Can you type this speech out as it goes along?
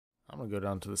gonna go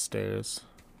down to the stairs.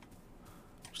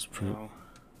 Just prove. Wow.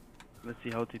 Let's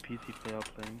see how the PC player are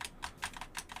playing.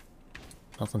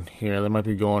 Nothing here. They might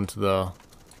be going to the.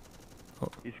 Oh.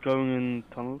 He's going in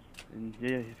tunnels.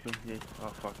 Yeah, he's going. Yeah. Oh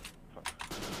fuck.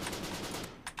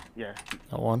 Yeah.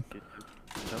 That one.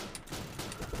 Tshaf.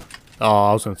 Oh,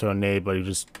 I was gonna throw a nade, but he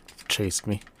just chased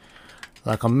me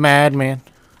like a madman.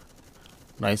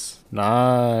 Nice,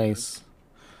 nice.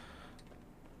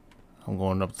 I'm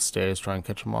going up the stairs, trying to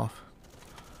catch him off.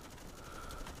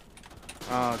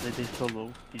 Ah, they so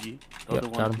low. GG. The Yep, other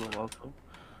got one's him. low also.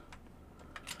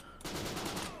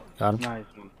 Got him. Nice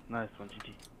one. Nice one.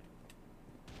 GG.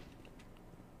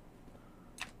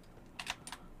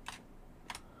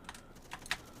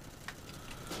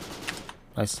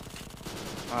 Nice.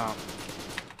 Ah.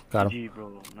 Got him. GG,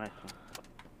 bro. Nice one.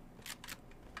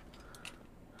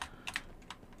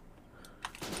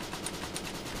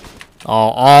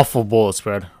 Oh, awful bullet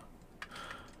spread.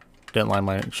 Didn't line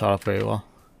my shot up very well.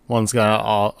 One's got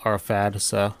our fad,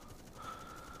 so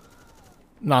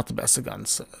not the best of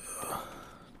guns.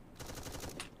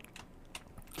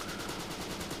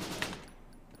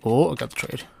 Oh, I got the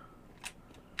trade.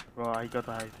 Bro, I got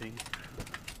the high thing.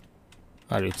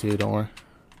 I do too, don't worry.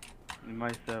 In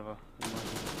my server.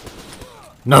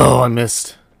 No, I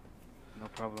missed. No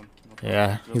problem. No problem.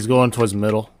 Yeah, he's going towards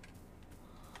middle.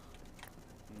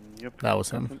 Yep. That was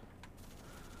him.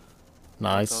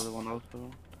 Nice. The other one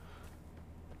also.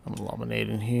 I'm gonna lob a nade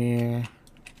in here.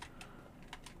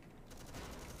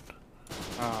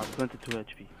 Ah, 22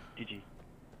 HP. GG.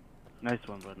 Nice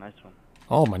one, bro. Nice one.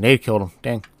 Oh, my nade killed him.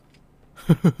 Dang.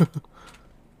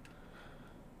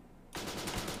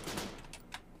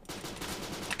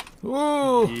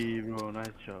 Woo! GG, bro. Nice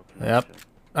job. Nice Yep. job.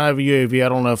 I have a UAV. I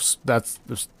don't know if that's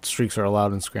the streaks are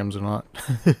allowed in scrims or not.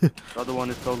 The other one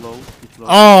is so low. He's low.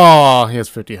 Oh, he has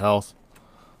 50 health.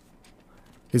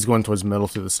 He's going towards middle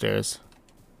through the stairs.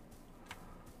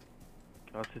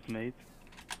 That's his mate.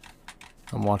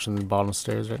 I'm watching the bottom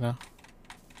stairs right now.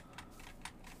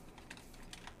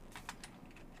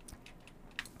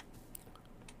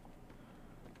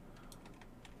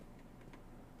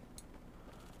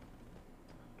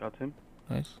 Got him.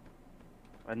 Nice.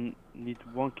 I need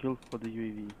 1 kill for the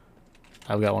UAV.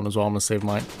 I've got one as well. I'm gonna save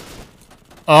mine.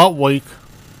 Oh, weak.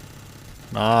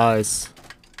 Nice.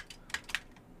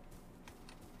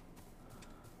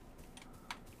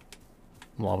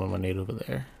 I'm lobbing my nade over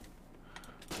there.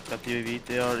 Got the UAV.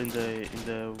 They are in the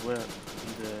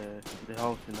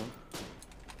house, you know.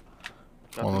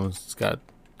 Got One him. of them's got.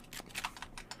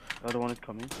 The other one is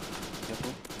coming.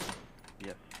 Careful.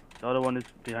 Yes. The other one is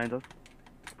behind us.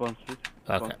 Spawn switch.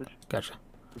 Spawn Okay, switch. gotcha.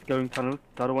 It's going tunnel.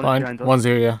 The other one is Fine. behind us. One's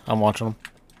here. Yeah, I'm watching them.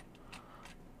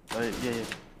 Yeah.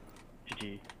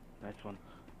 GG. Nice one.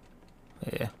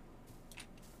 Yeah.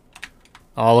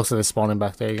 Oh, looks like they're spawning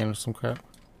back there again or some crap.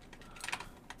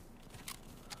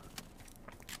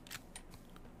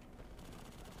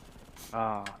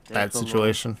 Ah. Bad so low.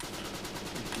 situation.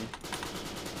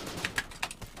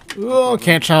 No Oh, problem.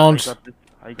 can't challenge.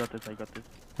 I got this.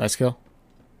 Nice kill.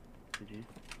 GG.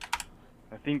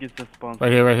 I think it's a spawn.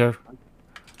 Right here, right here.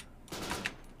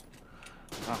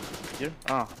 Ah, here?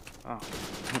 Ah.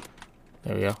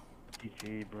 There we go.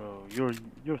 GG, bro. You're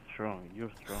strong.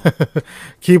 You're strong.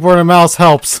 Keyboard and mouse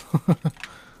helps.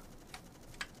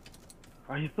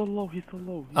 Ah, he's so low.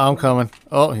 I'm coming.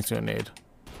 Oh, he's doing nade.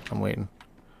 I'm waiting.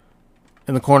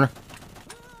 In the corner.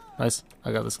 Nice.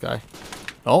 I got this guy.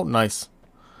 Oh, nice.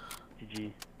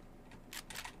 GG.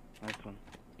 Nice one.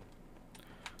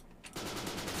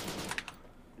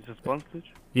 Is it spawn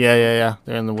switch? Yeah.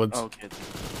 They're in the woods. Oh, okay.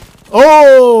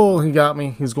 Oh, he got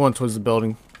me. He's going towards the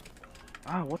building.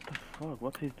 Ah, what the fuck?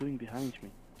 What he's doing behind me?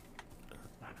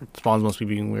 Spawns must be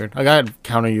being weird. I got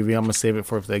counter UV. I'm gonna save it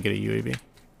for if they get a UAV.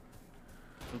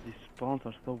 So these spawns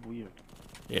are so weird.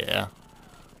 Yeah.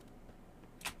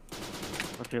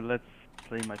 Okay, let's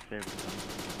play my favorite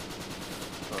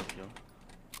one. Okay.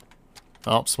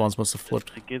 Oh, spawns must have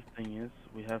flipped. The good thing is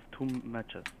we have 2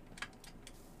 matches.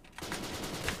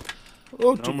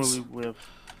 Oh, Normally jeez.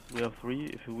 we have 3.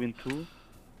 If we win 2,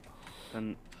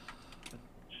 then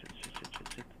shit.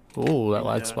 Oh, that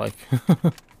lag Yeah. spike.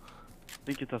 I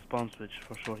think it's a spawn switch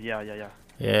for sure. Yeah.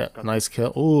 Yeah, nice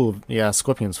kill. Oh, yeah,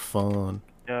 Scorpion's fun.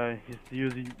 Yeah, he's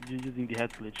using the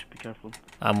head glitch. Be careful.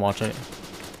 I'm watching it.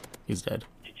 He's dead.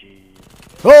 GG.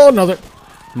 Oh, another.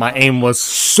 My aim was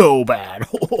so bad.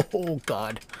 Oh,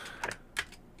 God.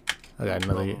 I got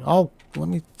another. Oh, let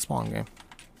me spawn game.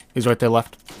 He's right there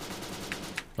left.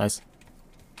 Nice.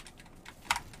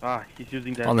 Ah, he's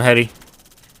using that. On the heady.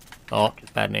 Oh,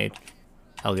 bad nade.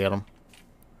 I'll get him.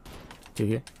 2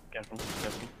 here. Careful.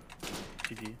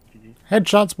 GG, GG.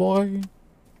 Headshots, boy.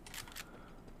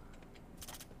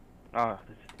 Ah,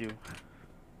 this is you.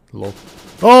 Lol.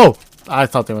 Oh! I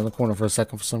thought they were in the corner for a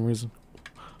second for some reason.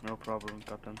 No problem,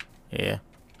 got them. Yeah.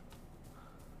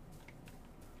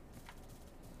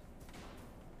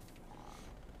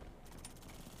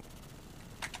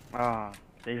 Ah,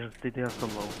 they are so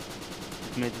low.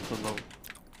 This made it so low.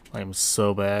 I am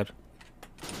so bad.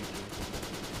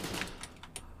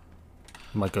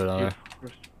 Might go down there.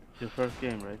 It's your first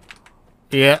game, right?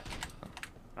 Yeah.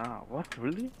 Ah, what?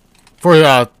 Really? For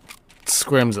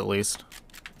scrims at least.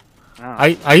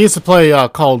 Ah. I used to play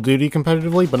Call of Duty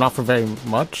competitively, but not for very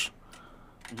much.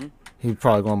 He'd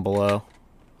probably gone below.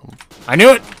 I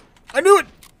knew it! I knew it!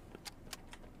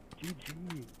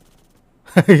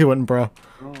 GG. He went bro.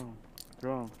 Wrong.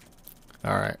 Wrong.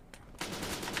 Alright.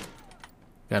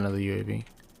 Got another UAV.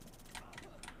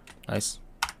 Nice.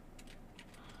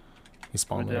 He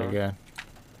spawned there again.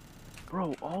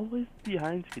 Bro, always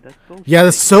behind me. That's so Yeah,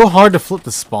 it's so hard to flip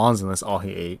the spawns in this. Oh,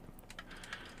 he ate.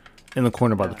 In the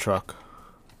corner by the truck.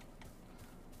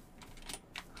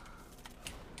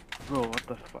 Bro, what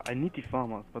the fuck? I need the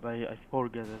farmers, but I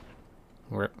forget it.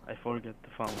 Rip. I forget the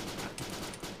farmers.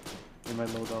 In my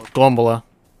loadout. Going below.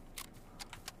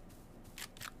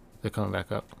 They're coming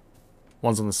back up.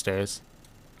 One's on the stairs.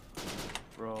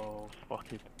 Bro,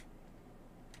 fuck it.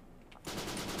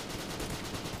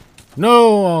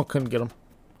 No! Oh, couldn't get him.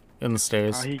 In the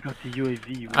stairs. Ah, he got the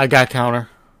UAV. I got counter.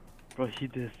 Bro, he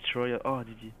destroyed it. Oh,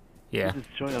 GG. Yeah. He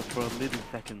destroyed us for a little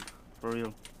second. For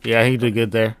real. Yeah, he did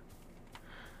good there.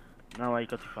 Now I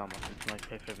got the farmers. It's my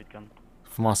favorite gun.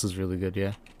 FAMAS is really good,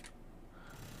 yeah.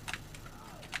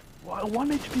 1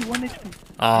 HP, 1 HP.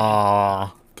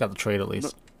 Ah, got the trade at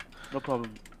least. No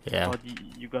problem. Yeah. Oh,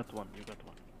 you got one. You got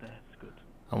one. That's good.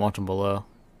 I want him below.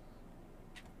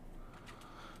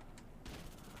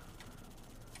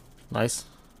 Nice.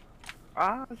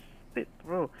 Ah, shit,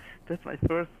 bro. That's my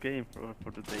first game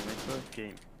for the day. My first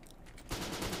game.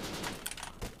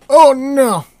 Oh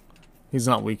no! He's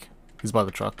not weak. He's by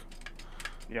the truck.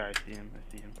 Yeah, I see him. I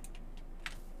see him.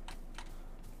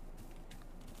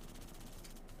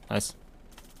 Nice.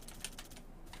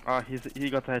 Ah, he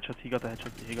got the headshot. He got the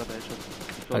headshot. He got the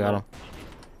headshot. I got him.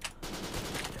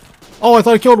 Oh, I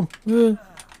thought I killed him.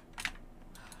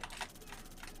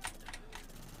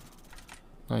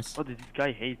 Nice. Oh, this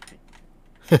guy hates me.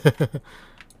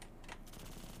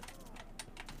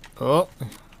 Oh.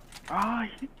 Ah,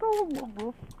 he's so low,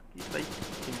 bro. He's like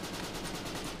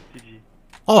GG.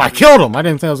 Oh, I killed him. I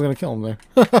didn't think I was gonna kill him there.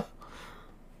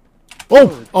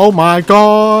 Oh, oh my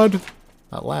god.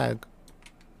 That lag.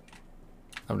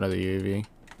 I have another UAV.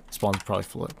 Spawn's probably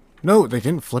flip. No, they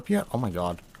didn't flip yet? Oh my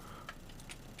god.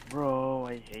 Bro,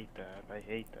 I hate that. I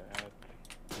hate that.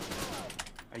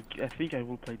 I think I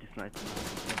will play this night.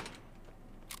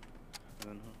 I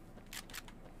don't know.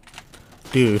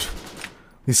 Dude,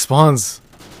 these spawns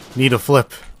need a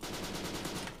flip.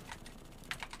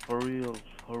 For real,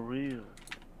 for real.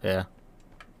 Yeah.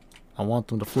 I want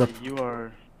them to flip. You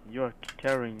are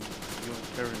carrying. You are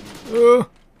carrying.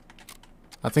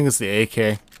 I think it's the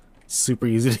AK. Super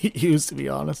easy to use, to be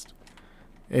honest.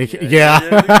 AK,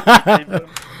 Yeah.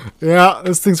 yeah,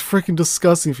 this thing's freaking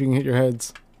disgusting if you can hit your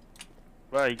heads.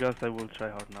 Well, I guess I will try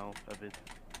hard now a bit.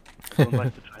 I don't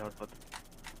like to try hard, but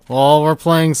Well, we're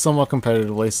playing somewhat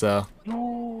competitively, so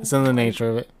no. it's in the nature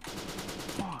of it.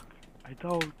 Fuck. I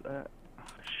thought.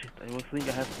 Shit. I was thinking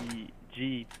I had the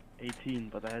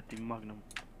G18, but I had the Magnum.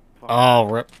 Fuck. Oh,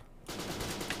 rip.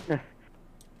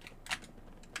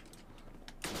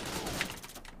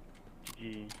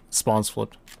 G. Spawns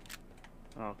flipped.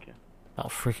 Oh, okay.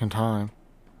 About freaking time.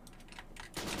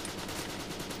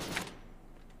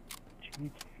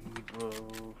 GG, bro.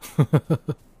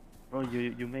 Bro,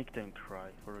 you make them cry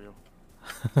for real.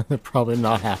 They're probably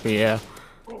not happy, yeah.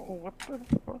 Oh, what the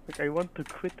fuck? I want to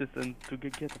quit this and to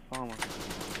get a farmer.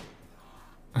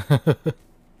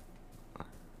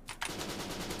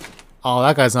 Oh,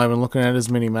 that guy's not even looking at his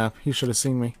mini-map. He should have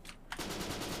seen me.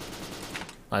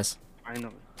 Nice.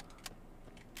 Finally.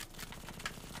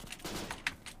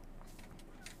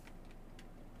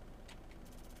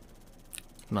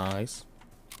 Nice.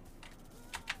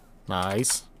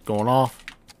 Nice. Going off.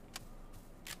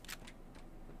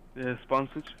 Spawn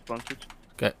switch.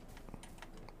 Okay.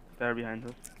 They're behind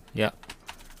us. Yeah.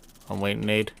 I'm waiting,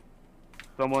 nade.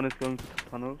 Someone is going to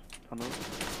tunnels.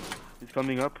 He's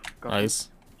coming up. Got Nice.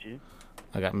 G.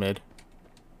 I got mid.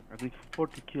 I think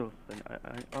 40 kills.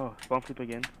 And oh, spawn flip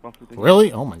again.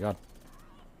 Really? Oh my god.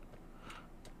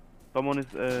 Someone is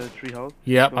treehouse.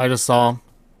 Yep, I just saw him.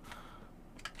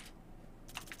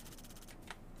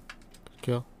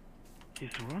 Kill. He's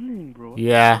running, bro.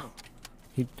 Yeah.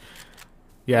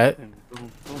 Yeah, Don't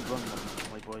run,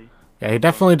 my boy. yeah, he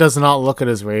definitely does not look at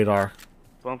his radar.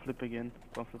 Bomb flip again.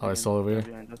 Bomb flip Oh, again. he's still over here.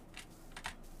 Behind us.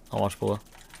 I'll watch below.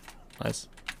 Nice.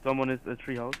 Someone is a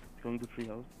tree house. Going to tree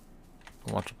house.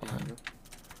 I'll watch behind. Behind us.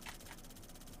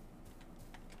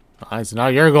 Nice. Now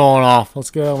you're going off.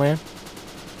 Let's go, man.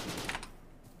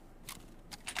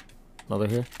 Another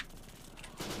here.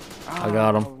 I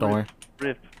got him. Don't worry.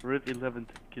 Rip 11th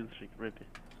kill streak. Rip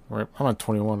it. I'm at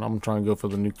 21. I'm trying to go for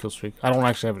the new kill streak. I don't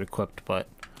actually have it equipped, but.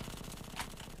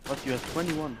 But you have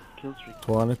 21 kill streak.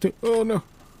 22. Oh no.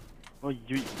 Oh,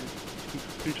 you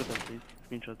screenshot that, please.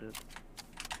 Screenshot that.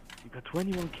 You got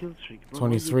 21 kill streak, bro.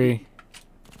 23.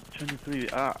 23.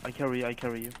 Ah, I carry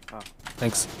you. Ah.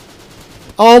 Thanks.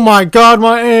 Oh my god,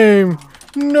 my aim!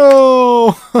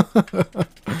 No!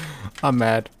 I'm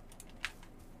mad.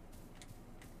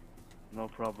 No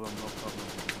problem.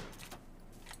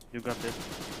 You got this.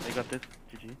 I got this.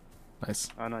 GG. Nice.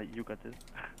 Ah, no, you got this.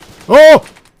 Oh!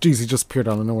 Jeez, he just appeared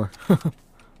out of nowhere.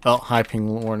 Oh, high ping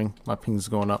warning. My ping's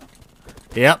going up.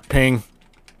 Yep, ping.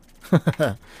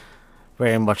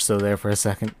 Very much so there for a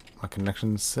second. My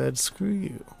connection said, screw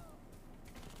you.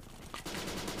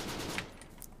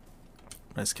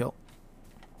 Nice kill.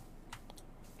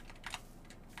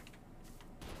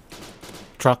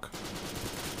 Truck.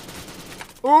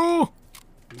 Oh!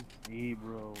 Hey,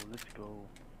 bro, let's go.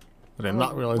 I did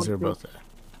not realize they were both there.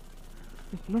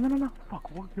 No.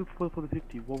 Fuck, one kill for the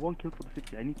 50. Well, one kill for the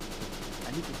 50. I need to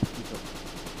 50 kills.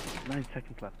 9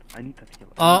 seconds left. I need that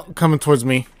kill. Coming towards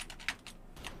me.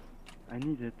 I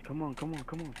need it. Come on. Fuck you.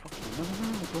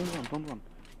 No. Don't run.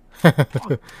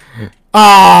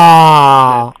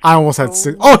 Ah! I almost had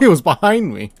 6. Oh, he was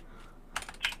behind me.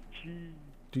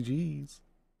 GG's.